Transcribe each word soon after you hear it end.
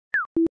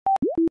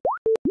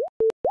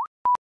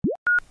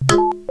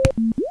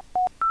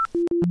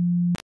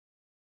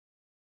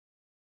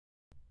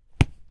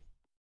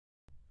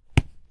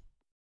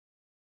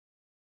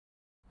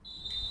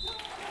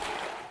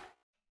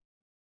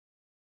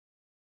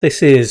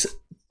This is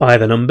By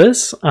the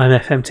Numbers. I'm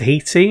FM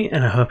Tahiti,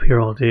 and I hope you're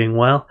all doing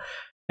well.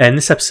 In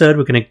this episode,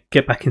 we're going to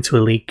get back into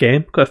a league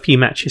game. Got a few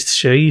matches to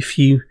show you, a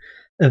few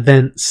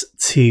events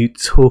to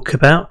talk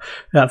about.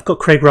 I've got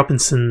Craig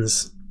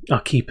Robinson's, our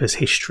keeper's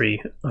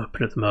history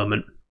open at the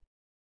moment.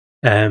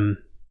 Partly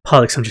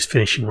because I'm just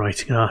finishing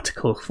writing an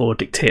article for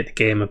Dictate the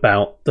Game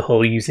about the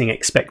whole using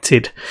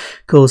expected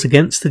goals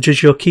against to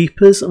judge your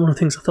keepers. And one of the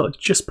things I thought I'd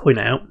just point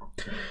out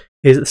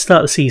is at the start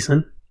of the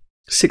season,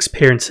 6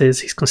 appearances,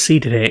 he's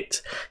conceded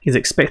 8. His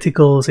expected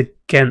goals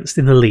against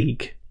in the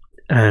league,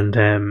 and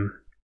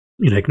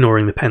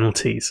ignoring the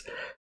penalties,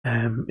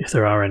 if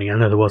there are any. I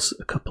know there was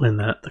a couple in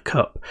the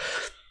cup.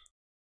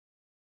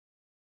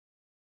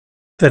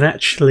 Then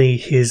actually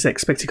his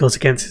expected goals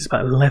against is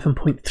about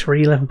 11.3,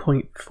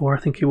 11.4,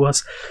 I think it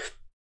was.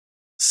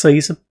 So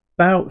he's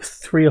about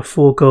 3 or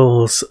 4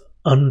 goals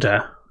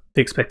under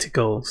the expected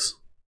goals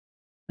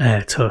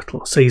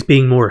total. So he's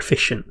being more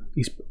efficient.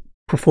 He's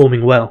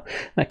performing well.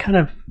 That kind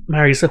of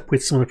marries up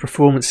with some of the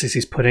performances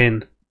he's put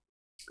in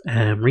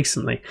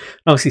recently.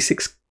 Obviously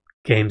 6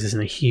 games isn't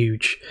a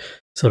huge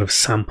sort of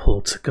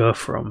sample to go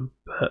from,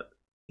 but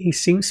he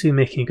seems to be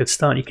making a good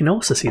start. You can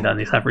also see that in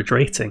his average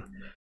rating.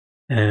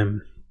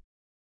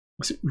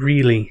 It's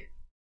really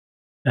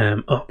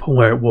up on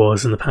where it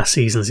was in the past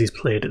seasons he's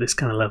played at this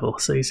kind of level.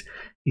 So he's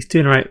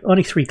doing all right.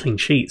 Only 3 clean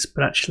sheets,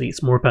 but actually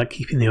it's more about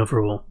keeping the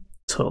overall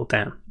total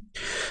down.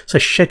 So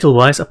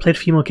schedule-wise, I played a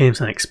few more games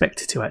than I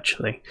expected to,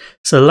 actually.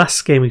 So the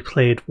last game we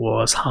played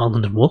was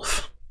Harland and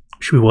Wolf,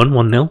 which we won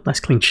 1-0, nice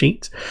clean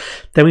sheet.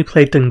 Then we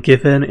played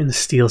Dungiven in the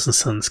Steels and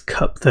Sons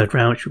Cup third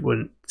round, which we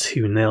won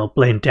 2-0.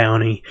 Blaine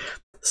Downey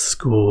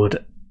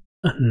scored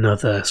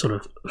another sort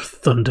of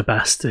thunder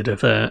bastard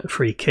of a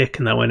free kick,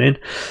 and that went in.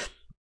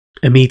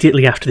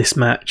 Immediately after this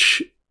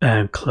match,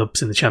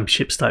 clubs in the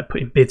Championship started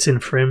putting bids in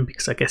for him,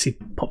 because I guess he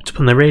popped up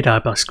on their radar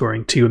by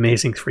scoring 2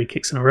 amazing free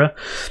kicks in a row.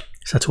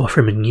 So I had to offer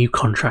him a new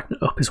contract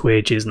and up his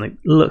wages, and it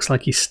looks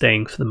like he's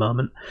staying for the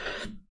moment.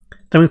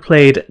 Then we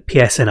played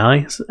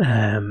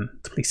PSNI,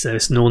 Police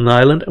Service Northern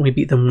Ireland, and we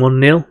beat them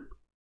 1-0.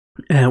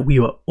 We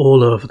were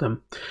all over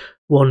them.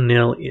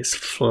 1-0 is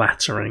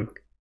flattering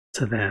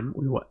to them.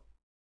 We were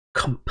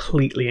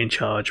completely in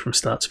charge from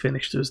start to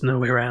finish. There was no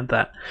way around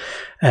that.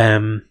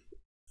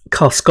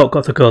 Carl Scott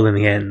got the goal in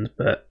the end,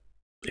 but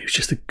it was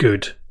just a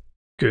good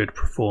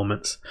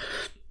performance.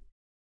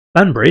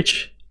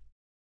 Banbridge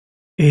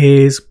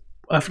is...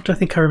 I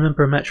think I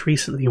remember a match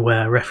recently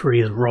where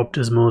referees robbed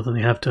us more than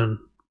they have done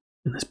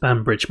in this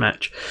Banbridge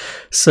match.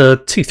 So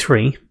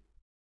 2-3.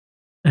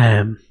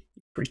 3-2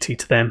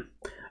 to them,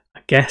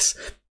 I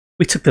guess.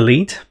 We took the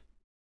lead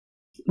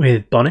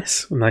with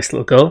Bonis, a nice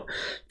little goal.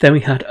 Then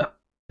we had a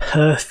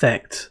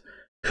perfect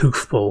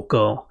hoofball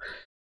goal.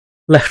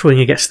 Left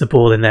winger gets the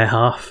ball in their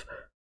half,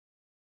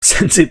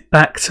 sends it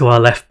back to our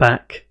left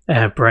back,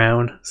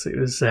 Brown. So it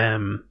was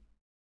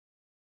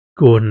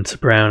Gordon to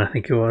Brown, I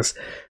think it was.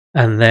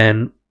 And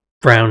then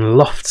Brown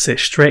lofts it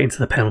straight into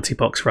the penalty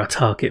box for our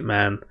target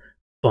man,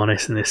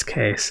 Bonis in this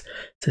case,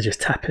 to just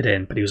tap it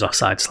in, but he was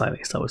offside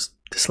slightly, so that was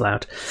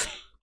disallowed.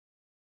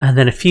 And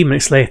then a few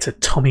minutes later,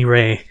 Tommy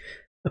Ray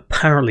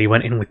apparently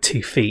went in with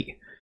 2 feet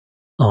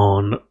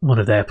on one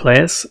of their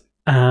players,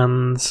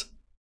 and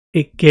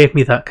it gave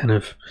me that kind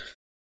of,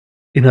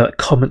 that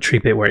commentary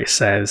bit where it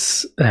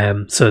says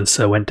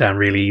so-and-so went down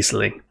really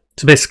easily.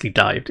 So basically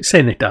dived. It's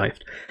saying they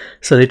dived.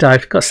 So they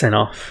dived, got sent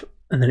off,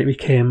 and then it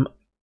became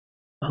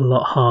a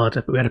lot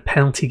harder, but we had a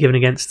penalty given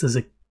against us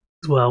as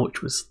well,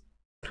 which was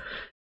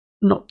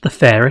not the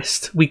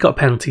fairest. We got a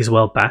penalty as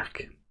well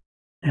back,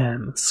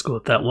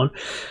 scored that one,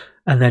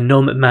 and then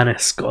Noel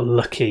McManus got a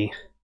lucky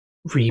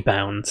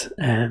rebound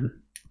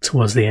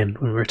towards the end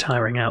when we were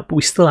tiring out, but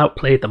we still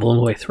outplayed them all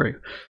the way through,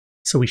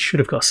 so we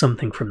should have got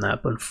something from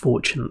that, but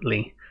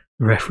unfortunately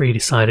the referee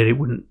decided it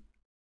wouldn't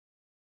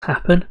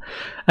happen.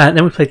 And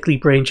then we played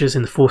Glebe Rangers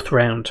in the 4th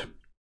round.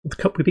 The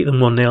cup, we beat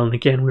them 1-0, and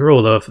again we were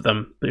all over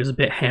them, but it was a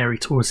bit hairy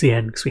towards the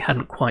end because we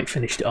hadn't quite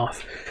finished it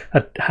off.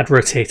 I had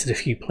rotated a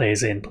few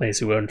players in, players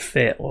who were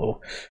unfit,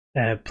 or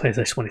players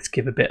I just wanted to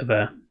give a bit of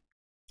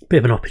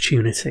an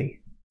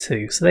opportunity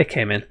to, so they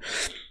came in.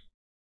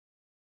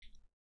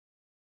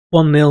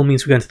 1-0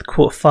 means we're going to the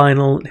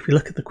quarter-final. If we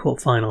look at the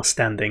quarter-final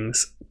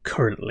standings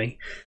currently,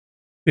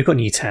 we've got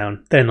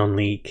Newtown, they're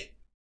non-league.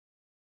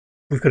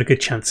 We've got a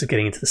good chance of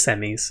getting into the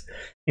semis.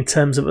 In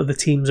terms of other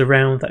teams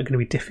around that are going to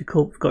be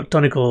difficult, we've got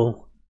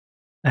Donegal,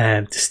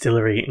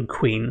 Distillery and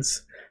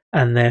Queens,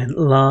 and then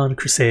Larne,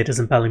 Crusaders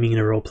and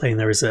Ballymena are all playing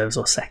their reserves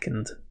or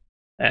second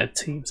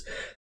teams.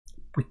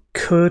 We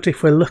could,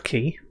 if we're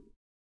lucky,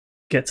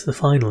 get to the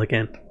final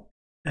again.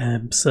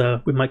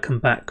 So we might come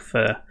back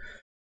for... If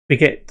we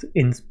get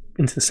into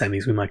the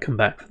semis, we might come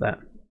back for that.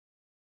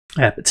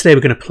 But today we're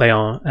going to play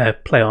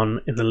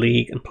on in the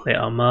league and play at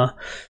Armagh.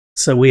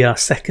 So we are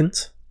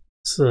second.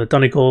 So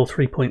Donegal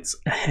 3 points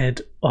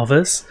ahead of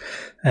us.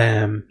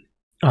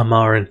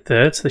 Armagh in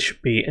 3rd, so this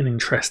should be an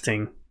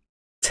interesting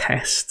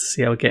test to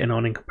see how we're getting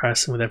on in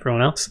comparison with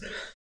everyone else.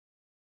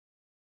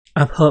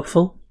 I'm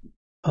hopeful.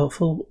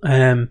 helpful.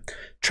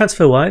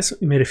 Transfer wise,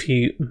 we made a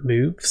few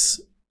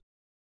moves,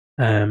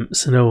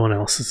 so no one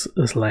else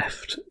has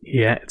left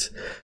yet.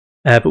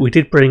 But we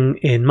did bring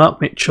in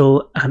Mark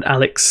Mitchell and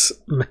Alex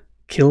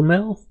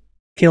McIlmail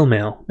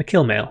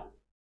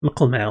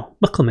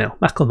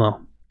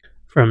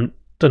from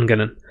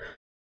Dungannon,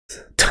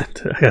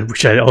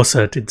 which I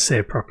also didn't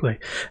say properly.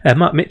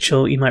 Mark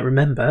Mitchell, you might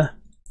remember,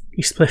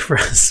 used to play for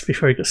us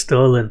before he got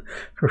stolen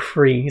for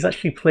free. He's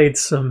actually played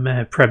some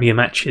Premier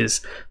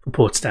matches for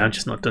Portsdown,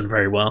 just not done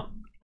very well.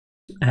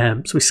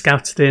 So we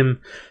scouted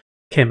him,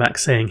 came back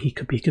saying he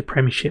could be a good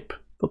Premiership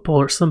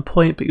footballer at some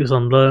point, but he was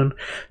on loan,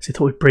 so we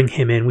thought we'd bring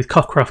him in. With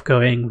Cockcroft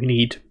going, we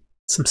need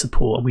some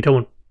support, and we don't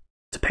want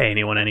to pay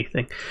anyone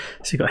anything,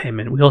 so we got him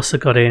in. We also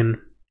got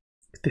in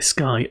this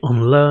guy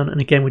on loan, and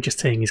again we're just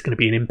saying he's going to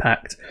be an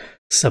impact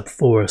sub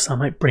for us, so I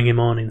might bring him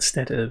on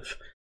instead of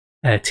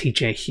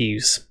TJ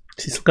Hughes.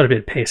 He's got a bit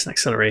of pace and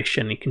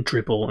acceleration, he can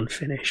dribble and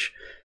finish,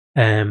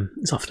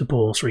 his off the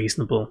ball's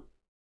reasonable,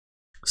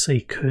 so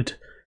he could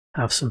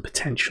have some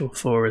potential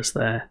for us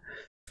there.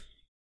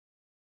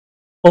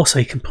 Also,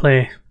 he can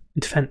play in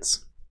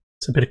defence.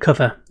 It's a bit of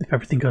cover if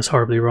everything goes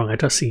horribly wrong. I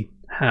don't see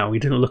how. He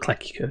didn't look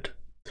like he could.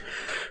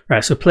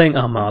 Right, so playing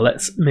Armagh,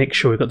 let's make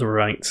sure we've got the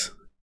right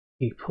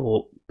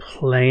people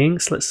playing.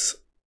 So let's...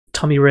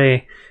 Tommy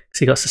Ray, because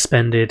he got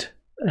suspended,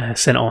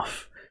 sent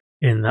off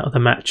in that other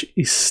match,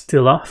 is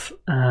still off.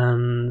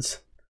 And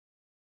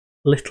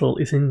Little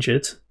is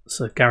injured,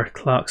 so Gareth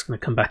Clark's going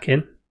to come back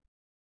in.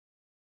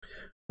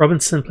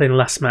 Robinson played the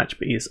last match,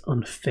 but he is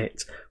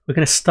unfit. We're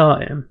going to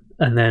start him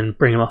and then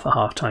bring him off at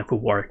half-time for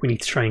Warwick. We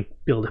need to try and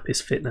build up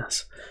his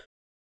fitness.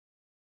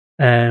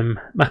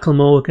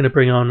 Macklemore we're going to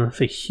bring on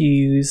for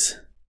Hughes.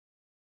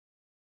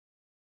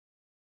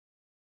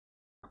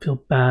 I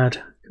feel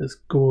bad because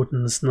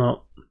Gordon's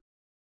not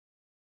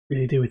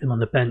really do with him on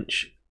the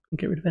bench.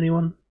 Get rid of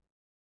anyone?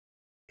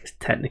 Because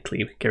technically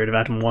we could get rid of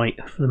Adam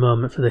White for the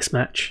moment for this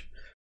match.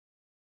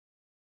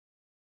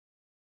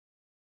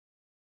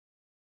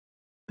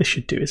 This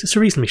should do it. It's a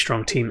reasonably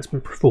strong team that's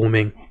been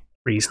performing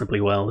reasonably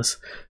well. There's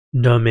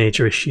no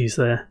major issues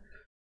there.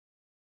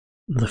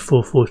 The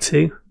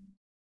 4-4-2.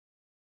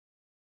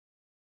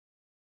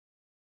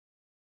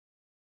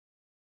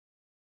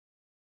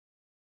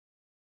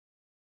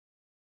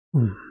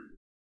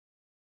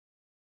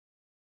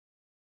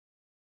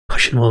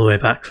 Pushing all the way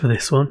back for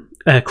this one.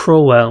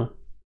 Crawwell,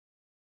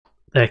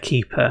 their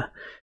keeper,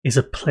 is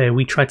a player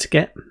we tried to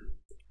get,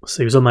 so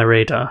he was on my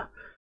radar.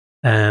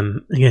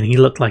 Again, he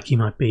looked like he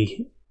might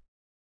be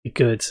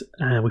good.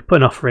 We put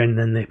an offer in,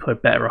 then they put a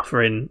better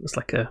offer in. It was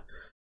like to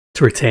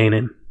retain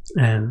him,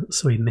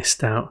 so he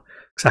missed out.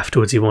 Because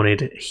afterwards he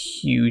wanted a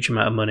huge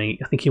amount of money.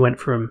 I think we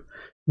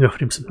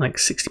offered him something like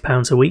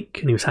 £60 a week,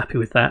 and he was happy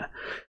with that.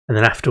 And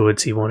then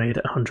afterwards he wanted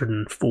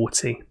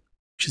 140,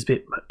 which is a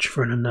bit much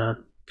for an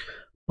unknown.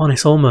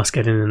 Bonis almost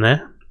getting in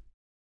there,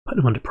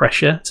 putting him under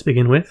pressure to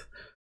begin with.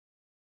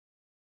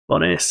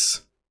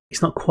 Bonis,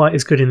 he's not quite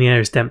as good in the air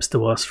as Dempster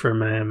was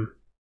from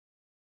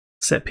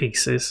set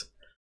pieces.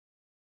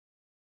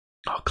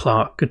 Oh,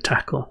 Clark, good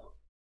tackle.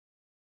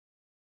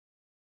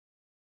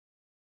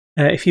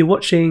 If you're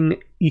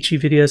watching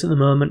YouTube videos at the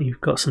moment, you've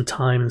got some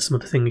time and some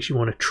other things you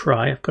want to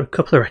try, I've got a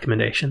couple of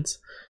recommendations.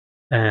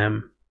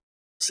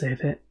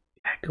 Save it.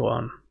 Yeah, go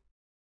on.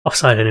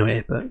 Offside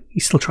anyway, but you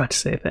still try to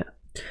save it.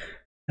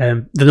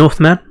 The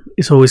Northman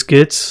is always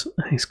good.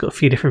 He's got a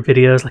few different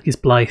videos, like his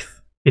Blythe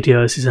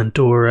videos, his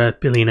Andorra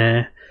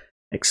Billionaire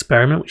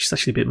experiment, which is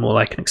actually a bit more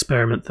like an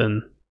experiment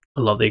than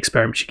a lot of the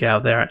experiments you get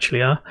out there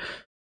actually are.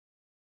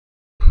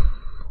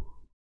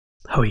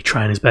 How he's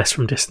trying his best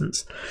from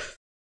distance.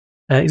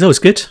 He's always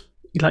good.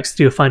 He likes to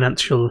do a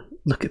financial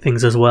look at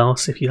things as well,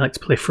 so if you like to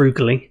play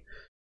frugally,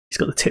 he's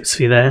got the tips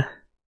for you there.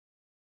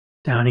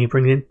 Downey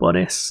bringing in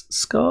Bonis,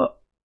 Scott.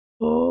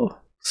 Oh,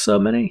 so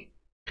many.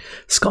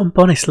 Scott and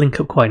Bonis link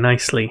up quite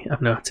nicely,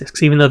 I've noticed,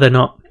 because even though they're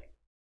not,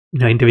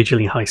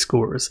 individually high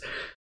scorers,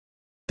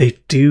 they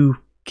do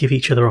give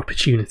each other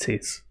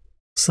opportunities,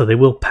 so they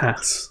will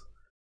pass.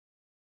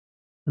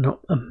 They're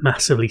not a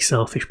massively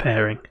selfish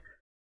pairing.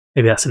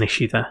 Maybe that's an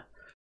issue there.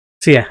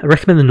 So yeah, I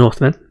recommend the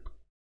Northmen.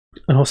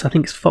 And also I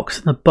think it's Fox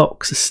in the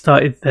Box has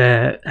started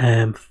their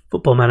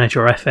Football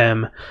Manager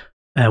FM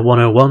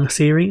 101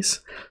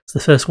 series. So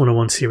the first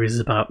 101 series is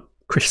about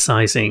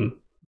criticising,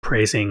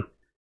 praising,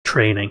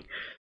 training,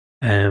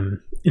 and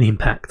the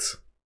impact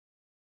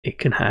it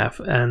can have.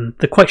 And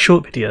they're quite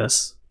short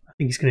videos. I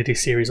think he's going to do a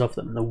series of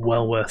them. They're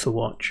well worth a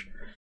watch.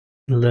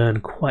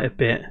 Learn quite a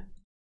bit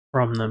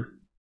from them.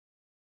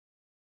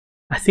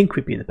 I think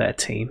we'd be the better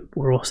team.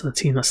 We're also the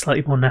team that's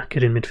slightly more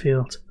knackered in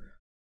midfield.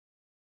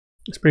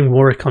 Let's bring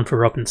Warwick on for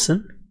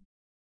Robinson,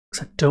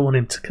 because I don't want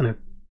him to kind of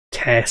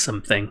tear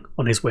something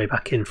on his way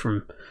back in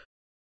from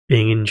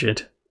being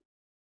injured.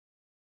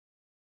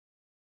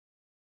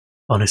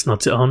 Bonis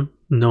nods it on.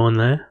 No one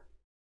there.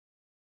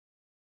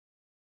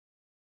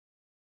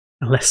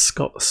 Unless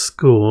Scott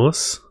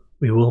scores,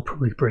 we will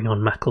probably bring on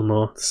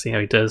Macklemore to see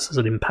how he does as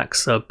an impact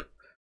sub,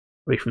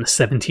 away from the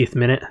 70th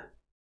minute.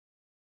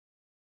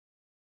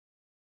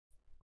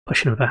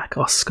 pushing him back.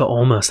 Oh, Scott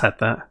almost had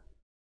that.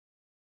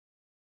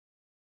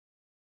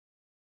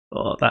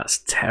 Oh,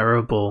 that's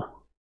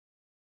terrible.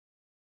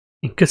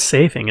 Good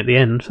saving at the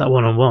end, that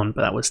one-on-one,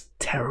 but that was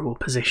terrible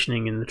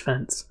positioning in the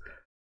defence.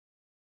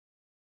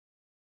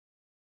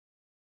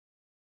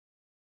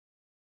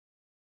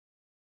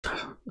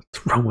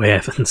 Wrong way,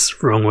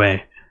 Evans. Wrong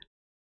way.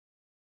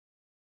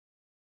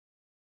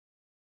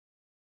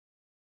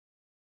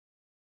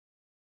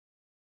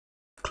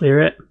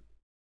 Clear it.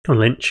 Go on,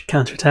 Lynch.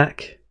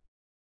 Counter-attack.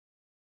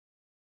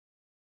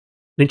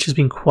 Lynch has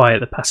been quiet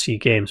the past few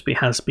games, but he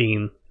has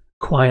been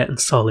quiet and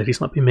solid.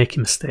 He's not been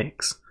making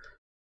mistakes.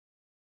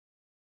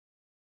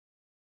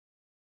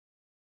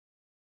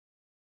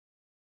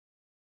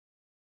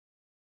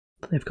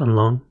 They've gone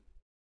long.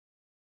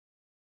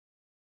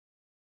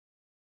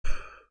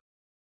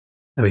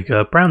 There we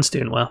go. Brown's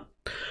doing well.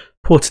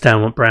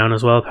 Portadown went Brown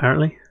as well,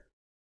 apparently.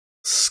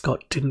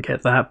 Scott didn't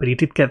get that, but he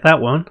did get that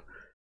one.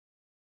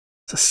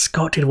 So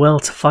Scott did well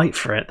to fight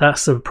for it.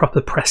 That's the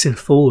proper pressing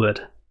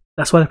forward.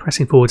 That's why the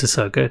pressing forwards are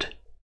so good.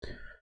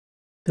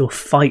 They'll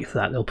fight for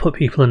that. They'll put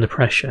people under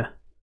pressure.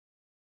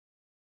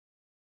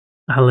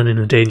 Allen in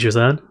the danger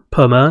zone.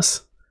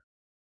 Pomers.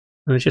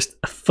 And it's just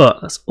a foot.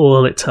 That's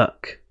all it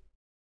took.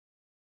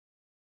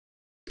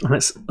 And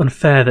it's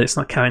unfair that it's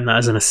not counting that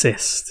as an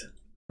assist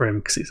for him,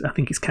 because I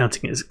think he's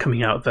counting it as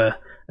coming out of a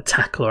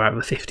tackle or out of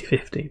a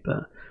 50-50,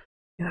 but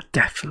yeah,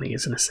 definitely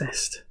is an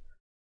assist.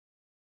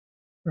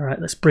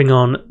 Alright, let's bring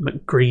on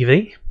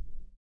McGreevy.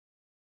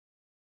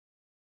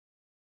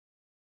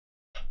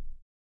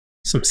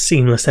 Some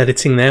seamless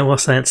editing there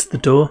whilst I answered the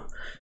door.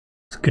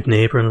 It's a good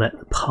neighbour and let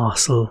the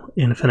parcel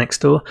in for next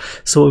door.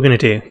 So what we're going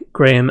to do,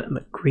 Graham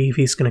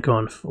McGreevy's going to go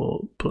on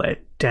for Blair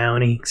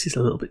Downey because he's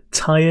a little bit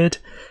tired.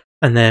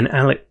 And then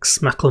Alex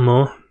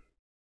Macklemore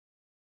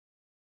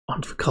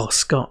on for Carl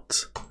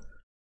Scott.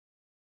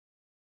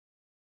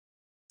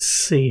 Let's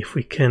see if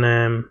we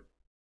can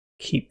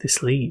keep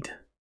this lead.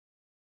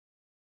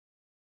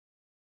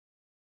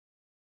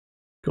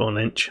 Go on,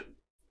 Lynch.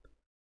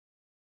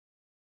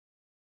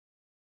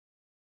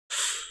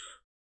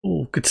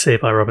 Oh, good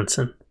save by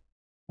Robinson.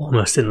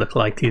 Almost didn't look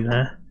likely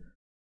there.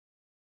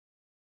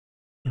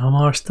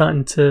 Armagh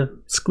starting to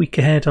squeak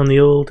ahead on the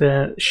old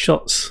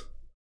shots.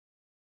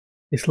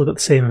 They still got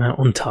the same amount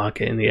on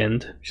target in the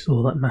end, which is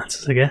all that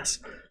matters, I guess.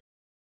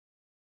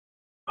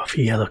 Off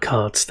a yellow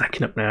card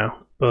stacking up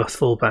now. Both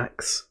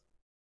fullbacks.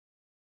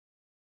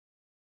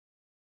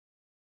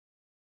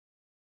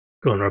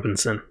 Go on,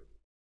 Robinson.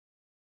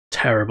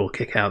 Terrible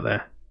kick out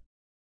there.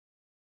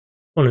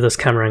 One of those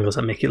camera angles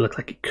that make it look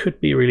like it could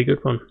be a really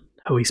good one.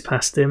 Oh, he's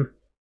past him.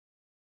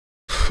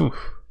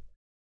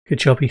 Good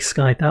job he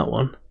skied that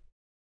one.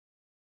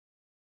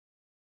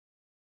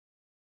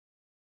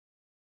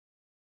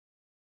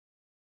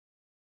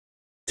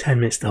 "10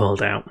 minutes to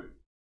hold out.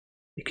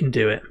 You can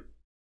do it."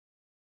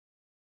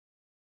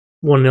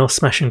 1-0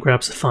 smash and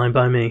grabs are fine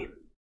by me.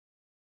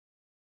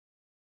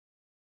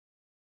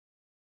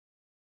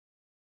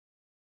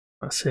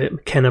 That's it.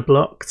 McKenna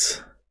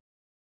blocked.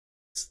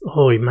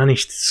 Oh, he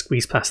managed to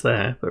squeeze past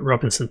there, but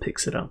Robinson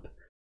picks it up.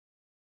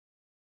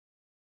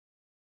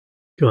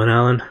 Go on,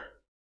 Allen.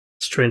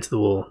 Straight into the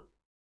wall.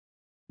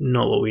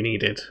 Not what we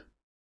needed.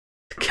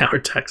 Counter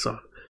attacks on.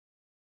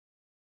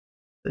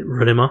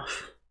 Run him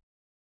off.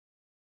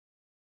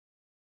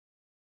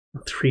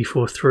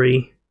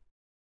 3-4-3.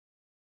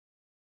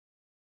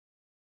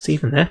 So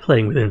even they're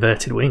playing with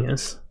inverted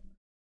wingers.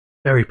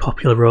 Very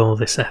popular role,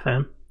 this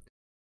FM.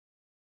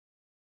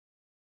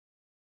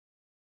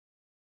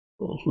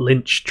 Oh,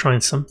 Lynch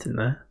trying something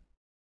there.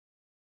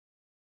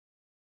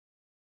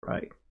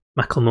 Right.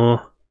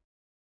 Macklemore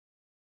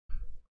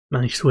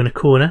managed to win a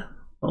corner.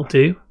 That'll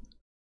do.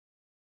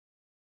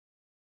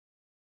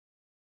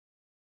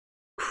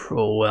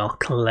 Crowell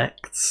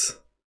collects.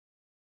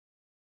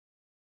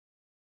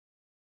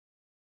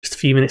 Just a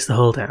few minutes to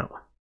hold out.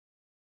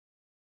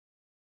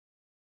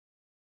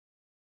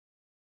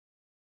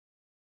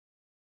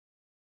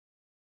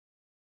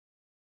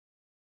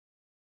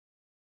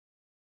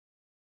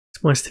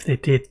 Almost if they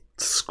did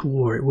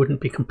score, it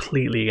wouldn't be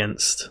completely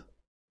against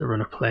the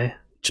run of play.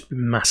 It'd just be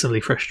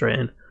massively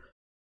frustrating.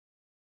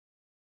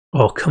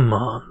 Oh, come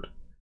on.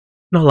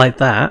 Not like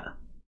that.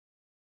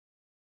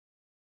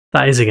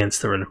 That is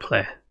against the run of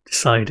play.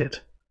 Decided.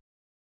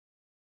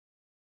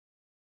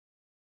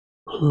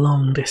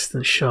 Long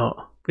distance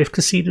shot. We've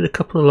conceded a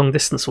couple of long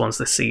distance ones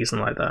this season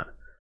like that.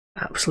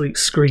 Absolute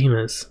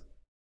screamers.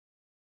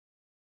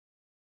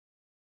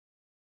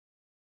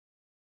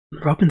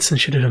 Robinson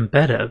should have done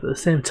better, but at the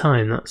same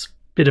time, that's a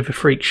bit of a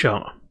freak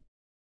shot.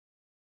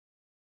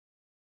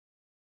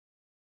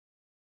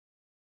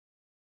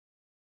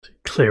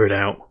 Clear it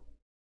out.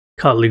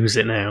 Can't lose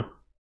it now.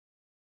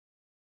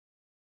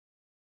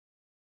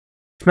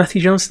 If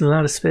Matthew Johnson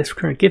allowed a space we're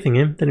currently giving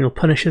him, then he'll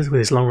punish us with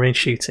his long-range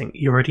shooting.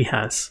 He already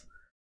has.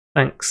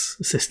 Thanks,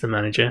 assistant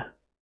manager.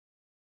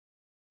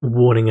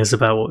 Warning us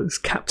about what was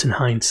captain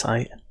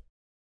hindsight.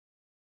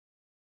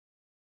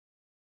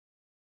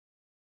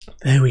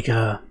 There we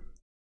go.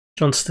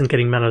 Johnston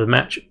getting man of the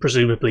match,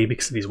 presumably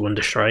because of his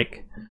wonder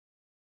strike.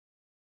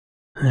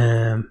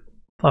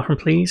 Far from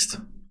pleased.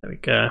 There we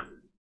go.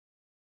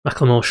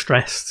 Macklemore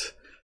stressed.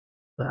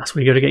 That's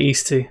what you got to get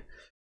used to.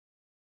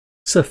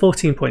 So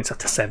 14 points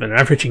after 7,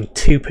 averaging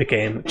 2 per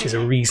game, which is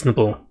a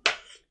reasonable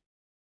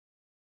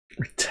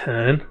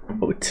return.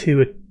 What would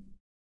 2 a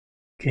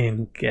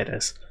game get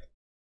us?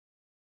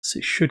 So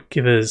it should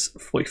give us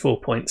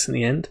 44 points in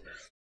the end.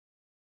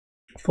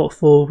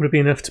 44 would be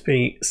enough to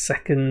be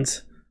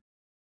second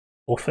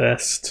or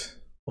first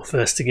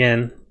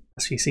again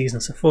last few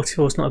seasons. So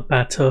 44 is not a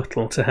bad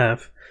total to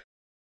have,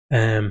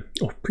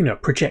 or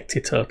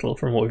projected total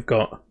from what we've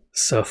got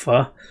so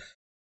far.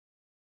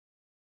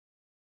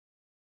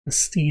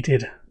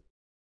 Steeded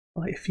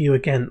quite a few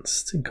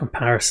against in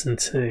comparison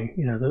to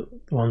the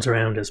ones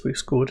around us. We've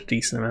scored a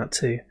decent amount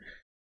too.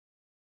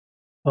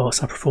 Oh,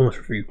 what's our performance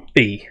review?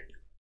 B.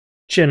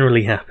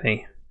 Generally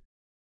happy.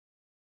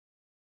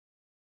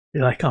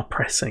 We like our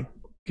pressing.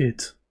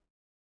 Good.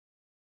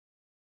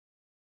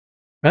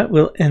 Right,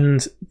 we'll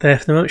end there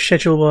for the moment.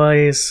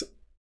 Schedule-wise,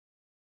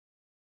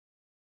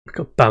 we've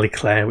got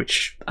Ballyclare,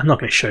 which I'm not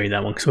going to show you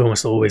that one because we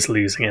almost always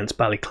lose against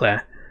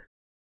Ballyclare.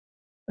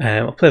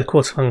 I'll play the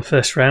quarterfinal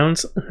first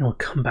round, and then we'll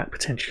come back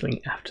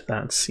potentially after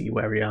that and see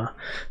where we are.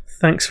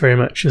 Thanks very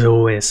much, as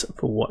always,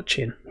 for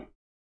watching.